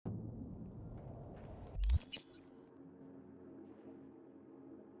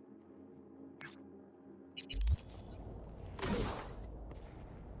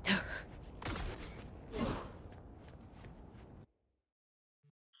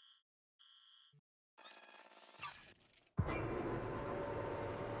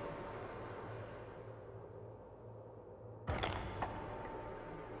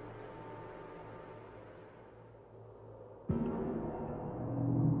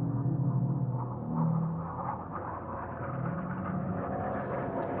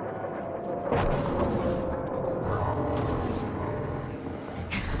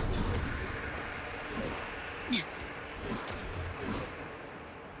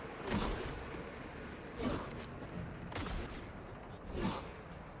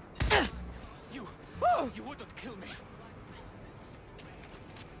You wouldn't kill me.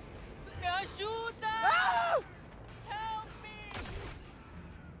 Me ayuda! Help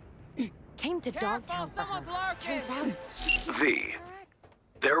me! Came to Dogtown for her. Turns out... V.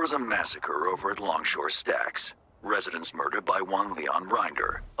 There was a massacre over at Longshore Stacks. Residents murdered by one Leon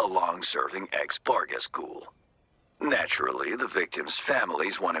Rinder, a long-serving ex-Vargas ghoul. Naturally, the victims'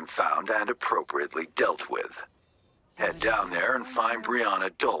 families want him found and appropriately dealt with. Head down there and find Brianna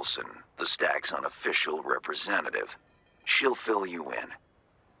Dolson, the Stack's unofficial representative. She'll fill you in.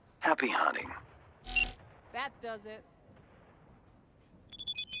 Happy hunting. That does it.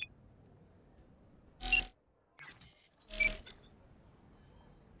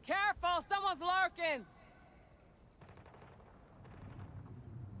 Careful, someone's lurking!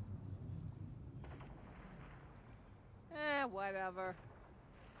 Whatever.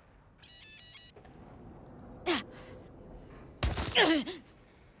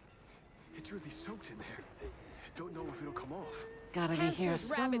 It's really soaked in there. Don't know if it'll come off. Gotta be here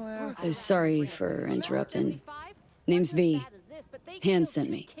somewhere. Sorry for interrupting. Name's V. Hand sent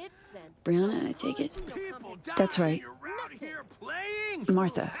me. Brianna, I take it? That's right.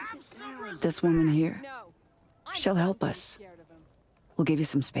 Martha, this woman here, she'll help us. We'll give you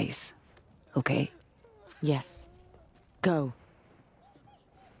some space, okay? Yes. Go.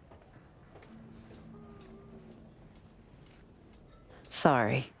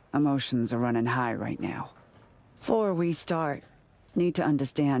 Sorry, emotions are running high right now. Before we start, need to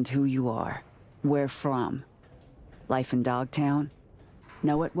understand who you are, where from. Life in Dogtown?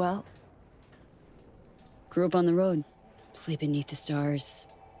 Know it well? Grew up on the road, sleep beneath the stars,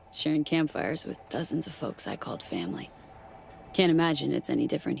 sharing campfires with dozens of folks I called family. Can't imagine it's any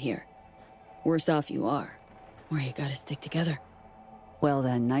different here. Worse off you are, where you gotta stick together. Well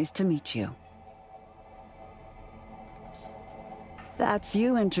then, nice to meet you. That's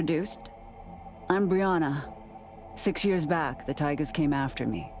you introduced. I'm Brianna. 6 years back, the Tigers came after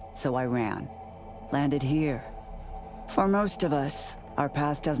me, so I ran. Landed here. For most of us, our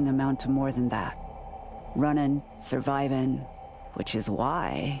past doesn't amount to more than that. Running, surviving, which is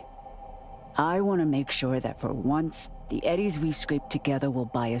why I want to make sure that for once, the eddies we've scraped together will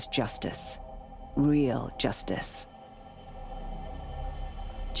buy us justice. Real justice.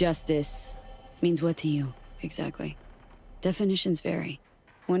 Justice means what to you, exactly? Definitions vary.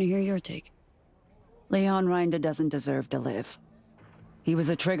 Want to hear your take? Leon Rinder doesn't deserve to live. He was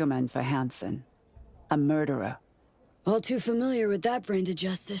a triggerman for Hansen. A murderer. All too familiar with that brand of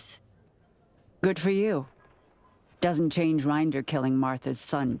justice. Good for you. Doesn't change Rinder killing Martha's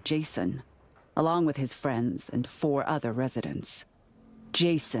son, Jason, along with his friends and 4 other residents.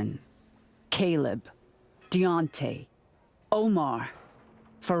 Jason, Caleb, Deontay, Omar,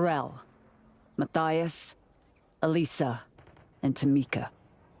 Pharrell, Matthias, Elisa, and Tamika.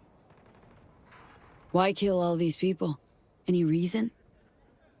 Why kill all these people? Any reason?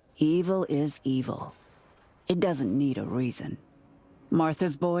 Evil is evil. It doesn't need a reason.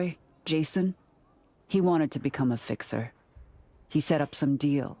 Martha's boy, Jason, he wanted to become a fixer. He set up some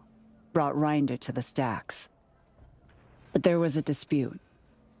deal, brought Rinder to the Stacks. But there was a dispute.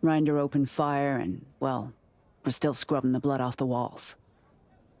 Rinder opened fire and, well, we're still scrubbing the blood off the walls.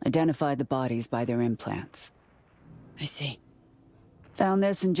 Identified the bodies by their implants. I see. Found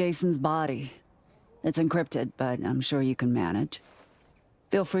this in Jason's body. It's encrypted, but I'm sure you can manage.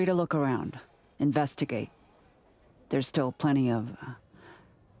 Feel free to look around, investigate. There's still plenty of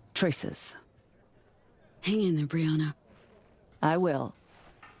traces. Hang in there, Brianna. I will.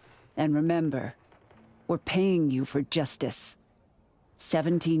 And remember, we're paying you for justice.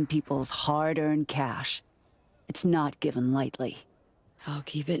 17 people's hard-earned cash. It's not given lightly. I'll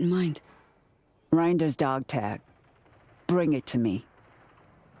keep it in mind. Rinder's dog tag. Bring it to me.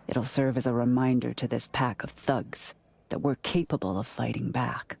 It'll serve as a reminder to this pack of thugs that we're capable of fighting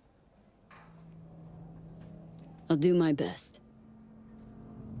back. I'll do my best.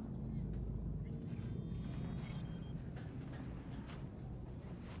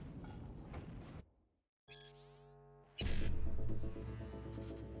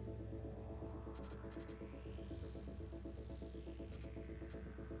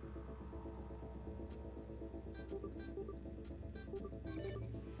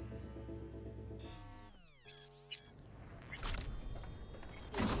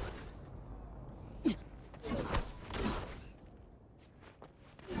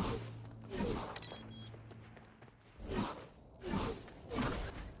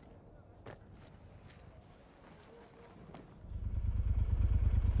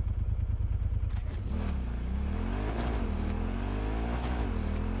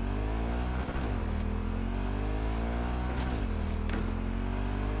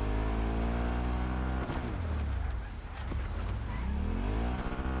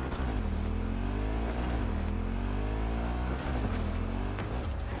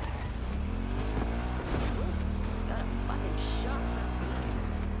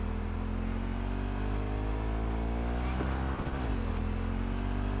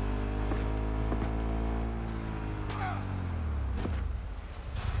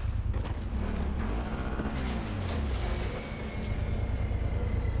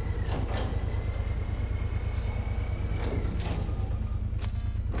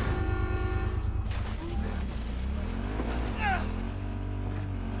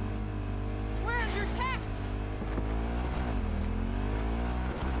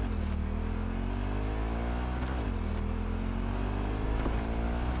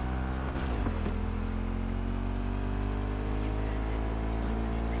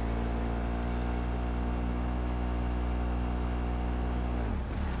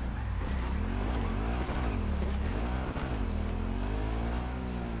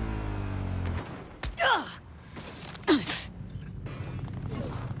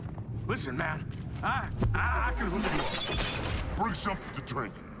 Listen, man. I can hook you up. Bring something to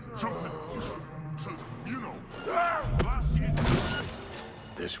drink. Something, you know.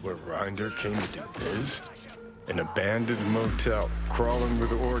 This where Rinder came to do biz? An abandoned motel, crawling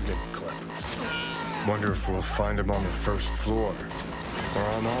with organ clippers. Wonder if we'll find him on the first floor. Or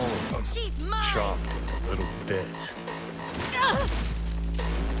on all of them. She's mine! Chopped into little bits.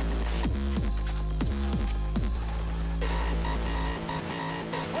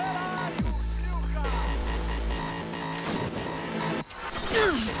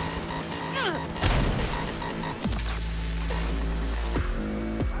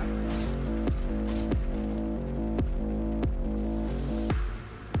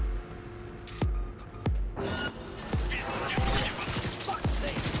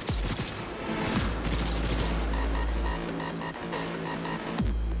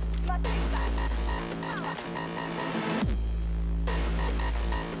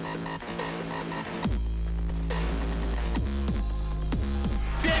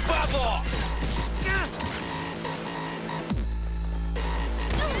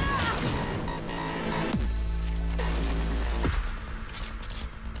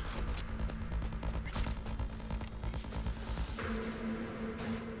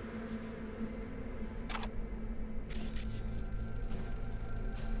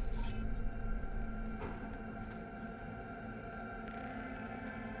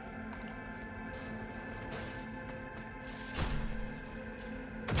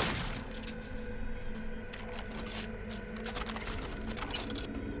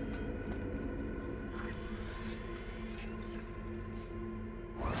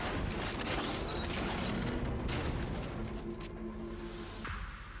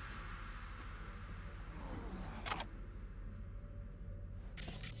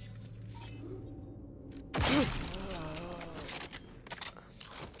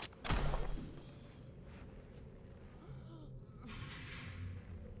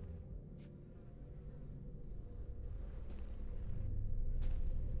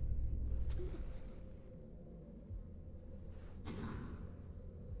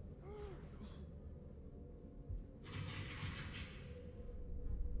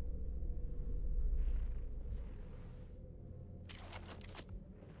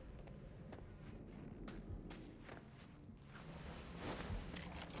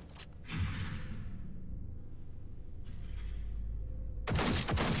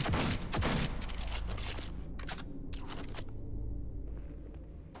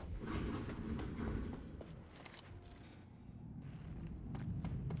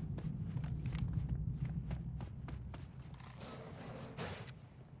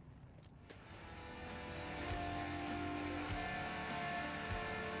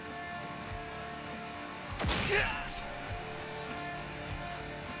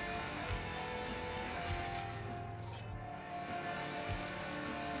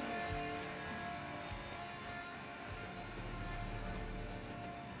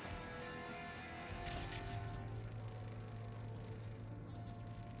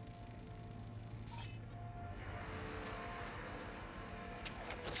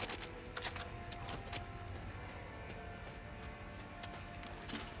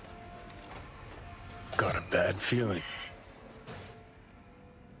 Got a bad feeling.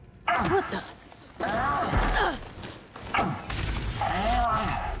 What the?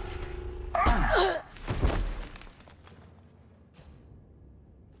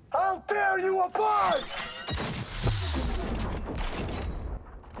 I'll tear you apart!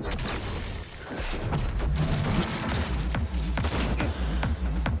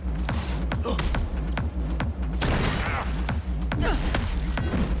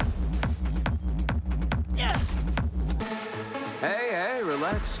 Hey,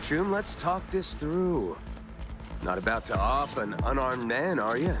 relax, Troom. Let's talk this through. Not about to off an unarmed man,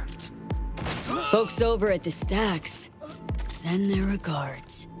 are you? Folks over at the Stacks send their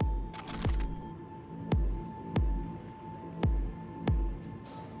regards.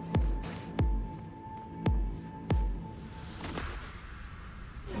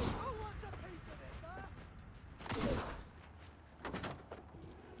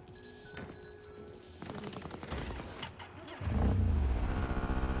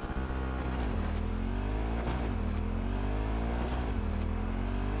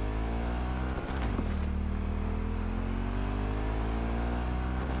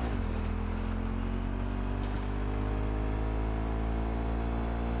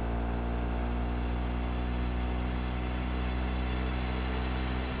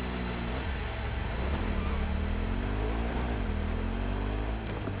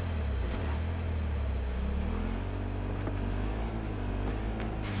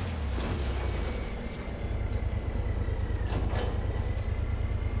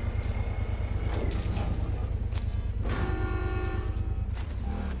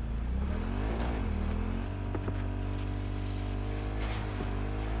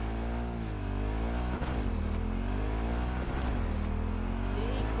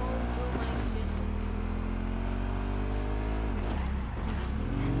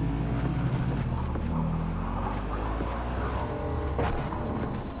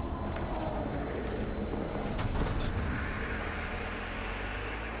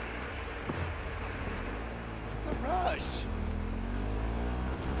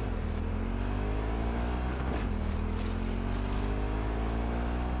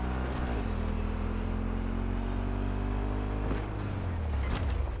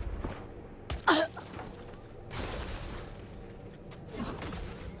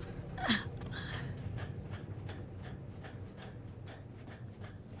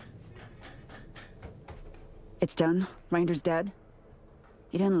 It's done? Rinder's dead?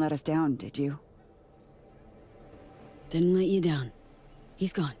 You didn't let us down, did you? Didn't let you down.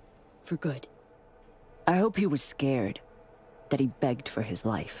 He's gone. For good. I hope he was scared. That he begged for his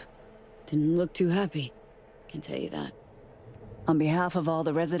life. Didn't look too happy. Can tell you that. On behalf of all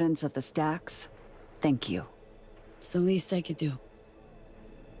the residents of the Stacks, thank you. It's the least I could do.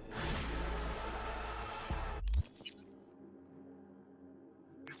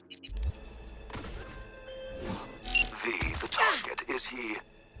 V, the target, is he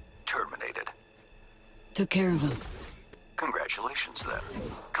terminated? Took care of him. Congratulations, then.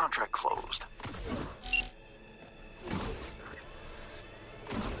 Contract closed.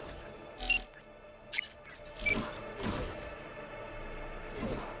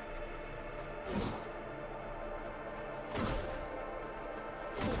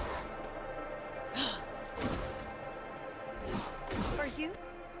 Are you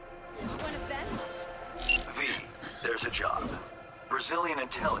one of them? V, there's a job. Brazilian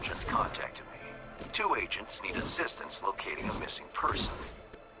intelligence contacted me. 2 agents need assistance locating a missing person.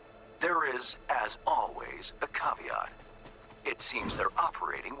 There is, as always, a caveat. It seems they're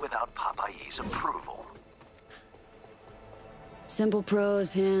operating without Papayi's approval. Simple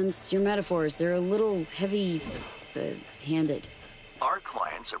prose, Hans. Your metaphors, they're a little heavy... handed. Our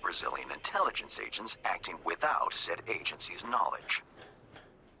clients are Brazilian intelligence agents acting without said agency's knowledge.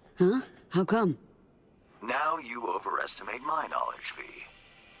 Huh? How come? Now you overestimate my knowledge, V.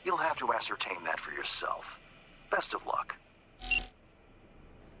 You'll have to ascertain that for yourself. Best of luck.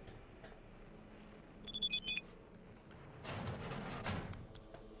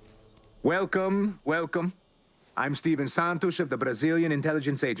 Welcome, welcome. I'm Steven Santos of the Brazilian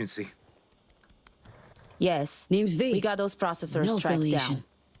Intelligence Agency. Yes. Name's V. We got those processors No tracked affiliation. down.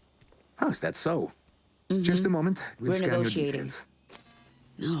 Oh, is that so? Just a moment. We'll We're scan your negotiating. details.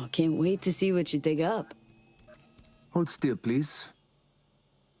 No, can't wait to see what you dig up. Hold still, please.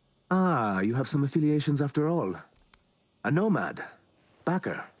 Ah, you have some affiliations after all. A nomad.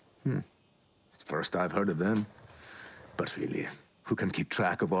 Backer. First I've heard of them. But really, who can keep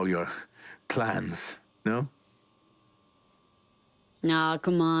track of all your clans, no? Nah,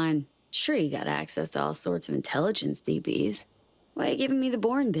 come on. Sure you got access to all sorts of intelligence DBs. Why are you giving me the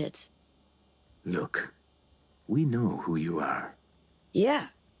boring bits? Look, we know who you are. Yeah,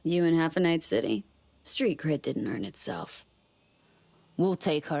 you in Half a Night City. Street cred didn't earn itself. We'll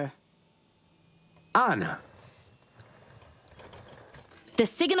take her. Anna! The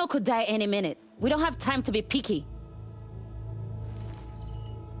signal could die any minute. We don't have time to be picky.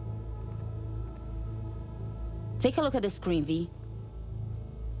 Take a look at the screen, V.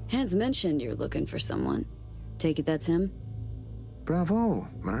 Hans mentioned you're looking for someone. Take it that's him? Bravo,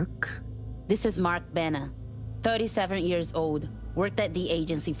 Mark. This is Mark Benna, 37 years old, worked at the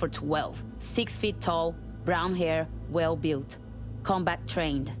agency for 12, 6 feet tall, brown hair, well-built, combat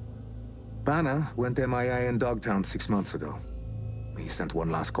trained. Bana went MIA in Dogtown 6 months ago. He sent one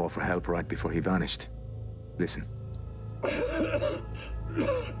last call for help right before he vanished. Listen.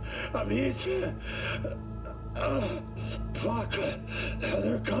 Fuck.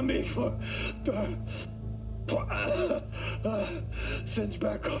 They're coming for... Send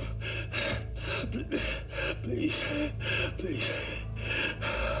backup. Please. Please.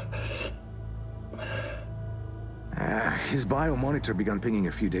 His biomonitor began pinging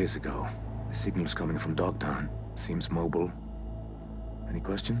a few days ago. The signal's coming from Dogtown. Seems mobile. Any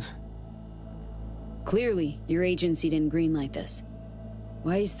questions? Clearly, your agency didn't greenlight this.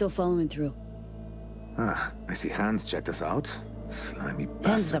 Why are you still following through? I see Hans checked us out. Slimy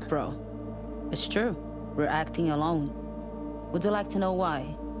Hans is a bastard. pro. It's true. We're acting alone. Would you like to know why?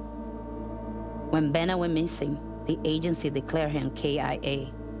 When Benna went missing, the agency declared him KIA.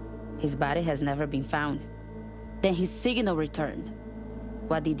 His body has never been found. Then his signal returned.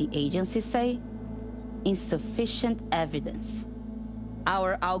 What did the agency say? Insufficient evidence.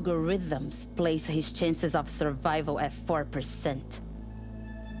 Our algorithms place his chances of survival at 4%.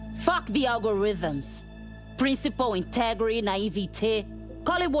 Fuck the algorithms. Principle, integrity, naivete,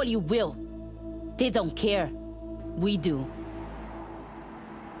 call it what you will. They don't care. We do.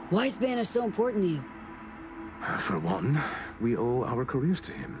 Why is Banner so important to you? For one, we owe our careers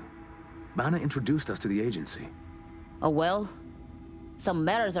to him. Bana introduced us to the agency. Oh well, some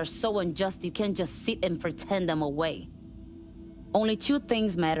matters are so unjust you can't just sit and pretend them away. Only 2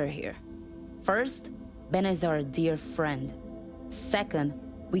 things matter here. First, Ben is our dear friend. Second,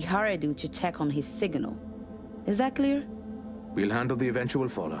 we hired you to check on his signal. Is that clear? We'll handle the eventual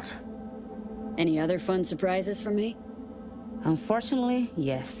fallout. Any other fun surprises for me? Unfortunately,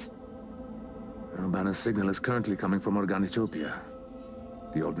 yes. Bana's signal is currently coming from Organitopia,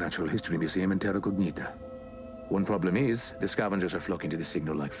 the old Natural History Museum in Terra Cognita. One problem is, the scavengers are flocking to the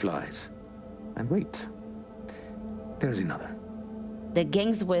signal like flies. And wait, there's another. The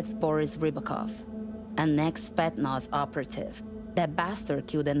gang's with Boris Rybakov, an ex-Spetsnaz operative. That bastard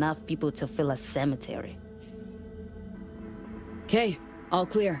killed enough people to fill a cemetery. Okay, all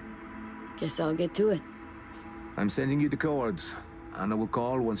clear. Guess I'll get to it. I'm sending you the coords. Anna will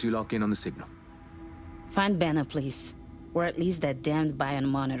call once you lock in on the signal. Find Banner, please. Or at least that damned Bion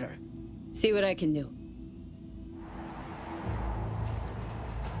monitor. See what I can do.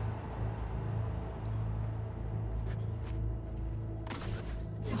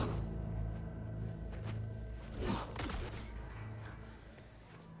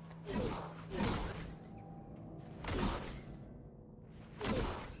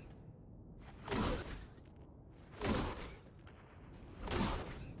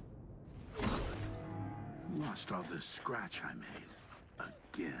 Lost all the scratch I made.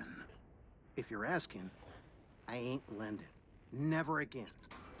 Again. If you're asking, I ain't lending. Never again.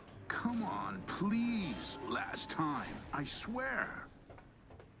 Come on, please. Last time. I swear.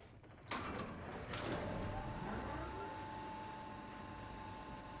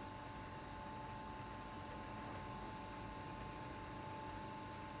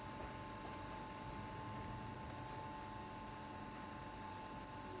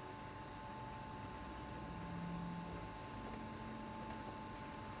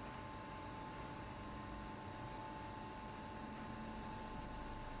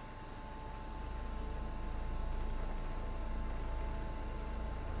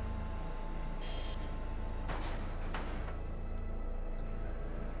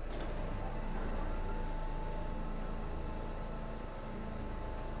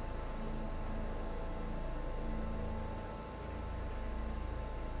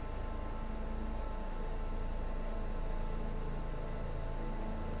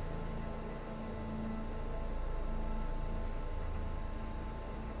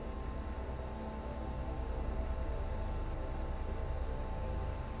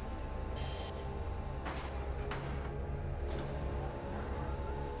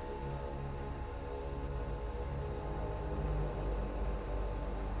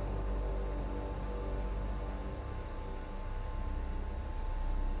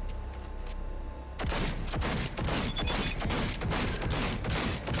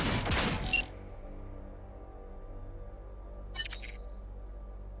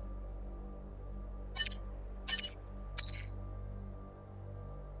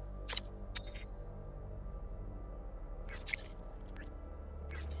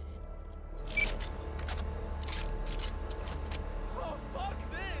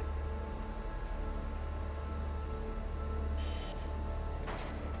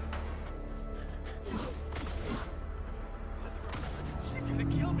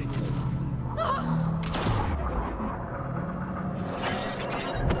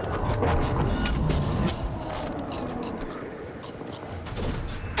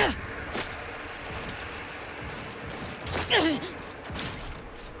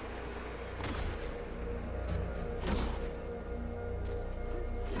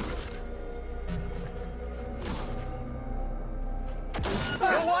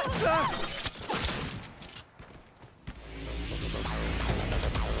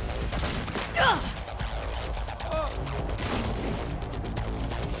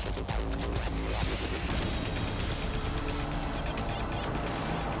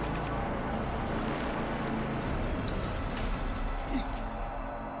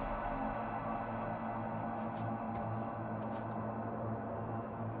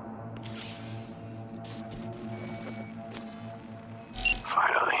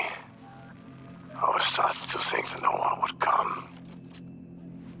 Finally. I was starting to think that no one would come.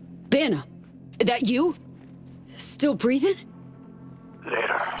 Banner, that you? Still breathing?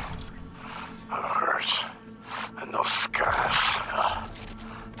 Later. I'm hurt. And those scars.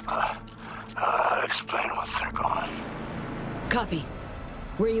 I'll explain once they're gone. Copy.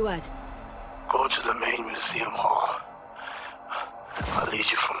 Where you at? Go to the main museum hall. I'll lead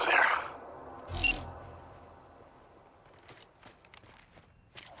you from there.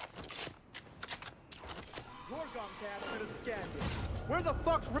 Where the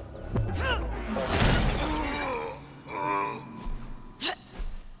fuck's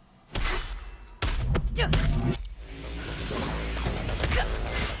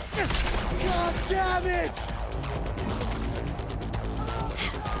God damn it!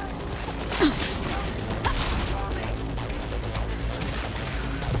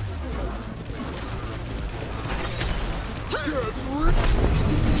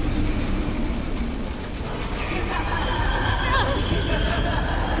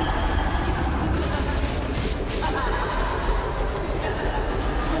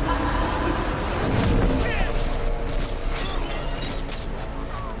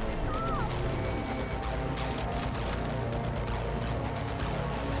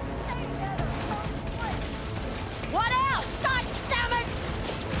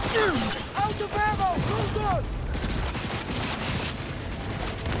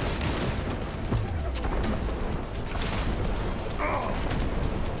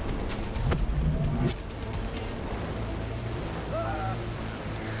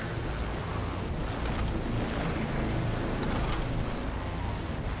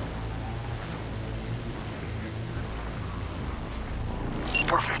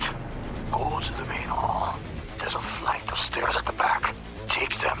 Perfect. Go to the main hall. There's a flight of stairs at the back.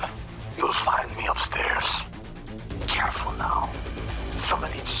 Take them. You'll find me upstairs. Careful now. Some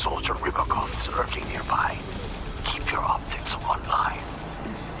elite soldier Rubicon is lurking nearby. Keep your optics online.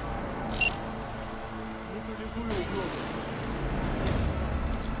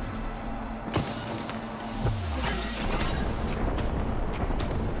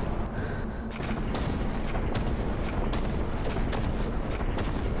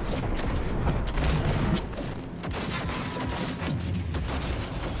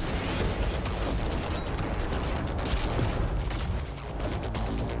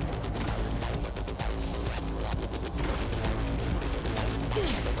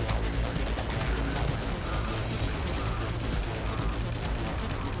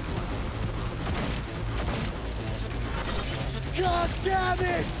 God damn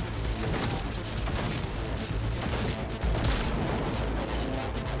it!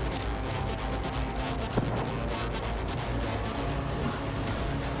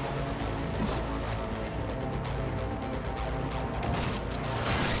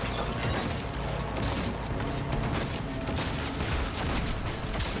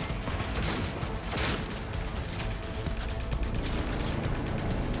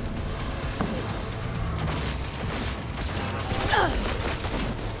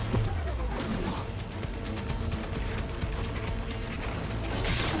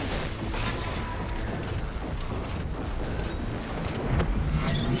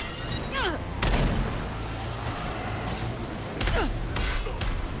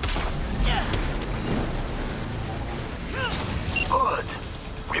 Good.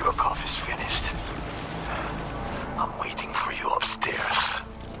 Rubikov is finished. I'm waiting for you upstairs.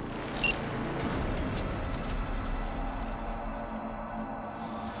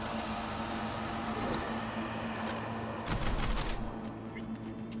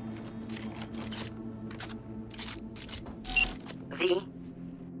 V?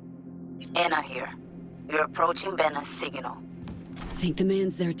 Anna here. You're approaching Benna's signal. Think the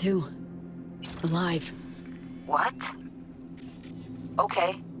man's there too. Alive. What?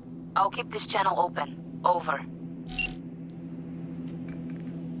 Okay. I'll keep this channel open. Over.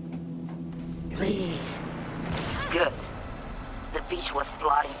 Please. Good. The beach was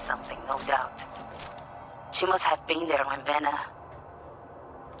plotting something, no doubt. She must have been there when Benna...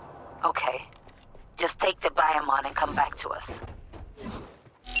 Okay. Just take the Biomon and come back to us.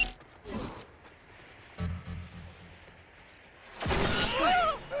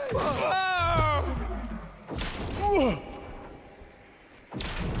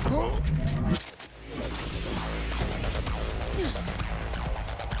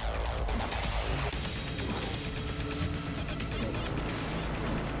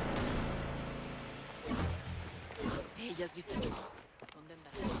 ¿Ya has visto? ¿Dónde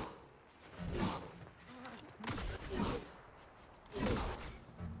andas?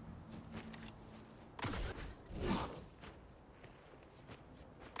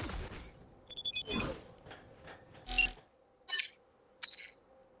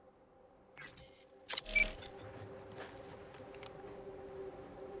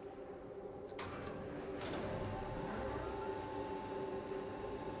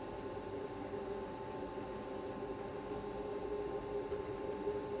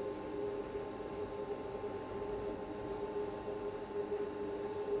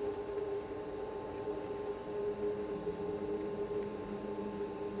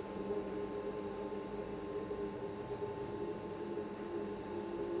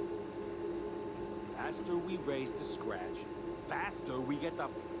 Faster we raise the scratch, faster we get the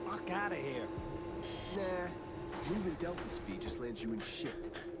fuck out of here. Nah, moving Delta speed just lands you in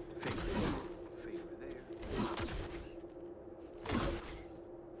shit. Favor here, favor there.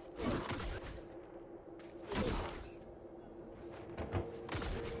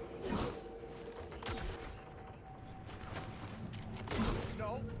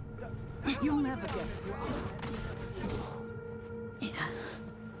 You'll never get through.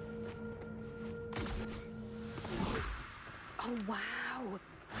 Oh, wow.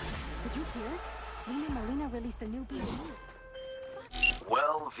 Did you hear? Me and Marina released a new BG.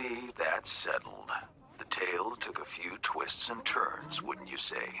 Well, V, that's settled. The tale took a few twists and turns, wouldn't you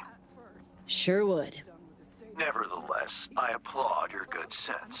say? Sure would. Nevertheless, I applaud your good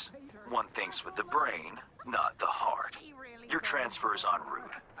sense. One thinks with the brain, not the heart. Your transfer is en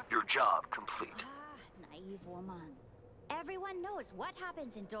route. Your job complete. Naive woman. Everyone knows what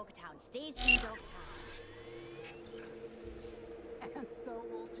happens in Dogtown stays in Dogtown. And so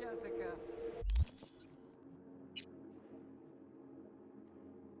will Jessica.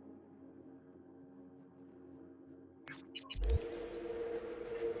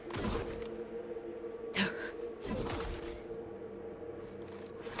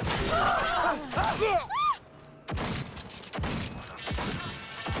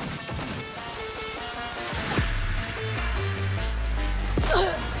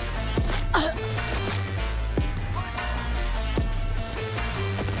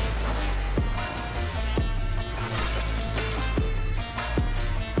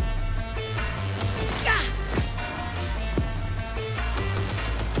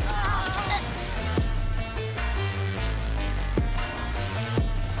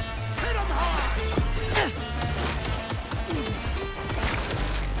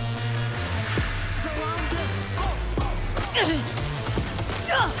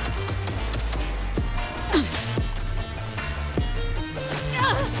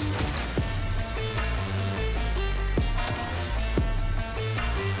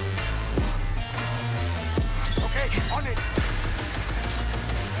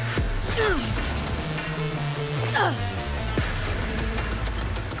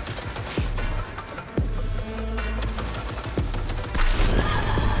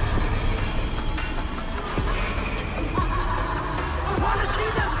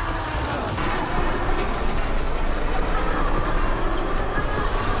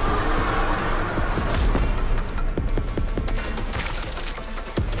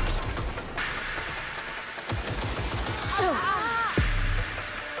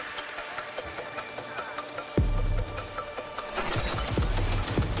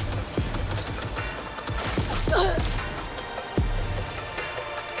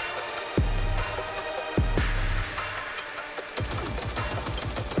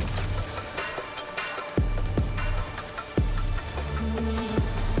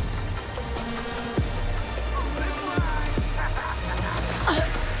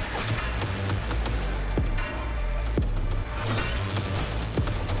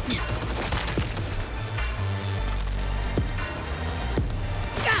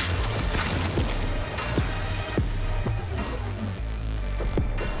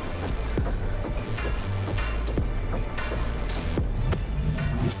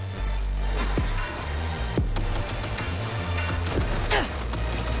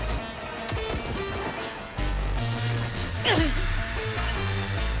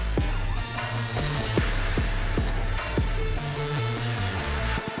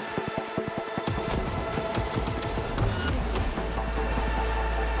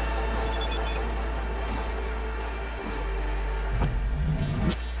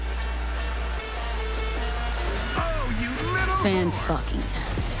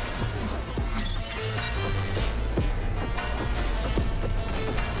 Fan-fucking-tastic.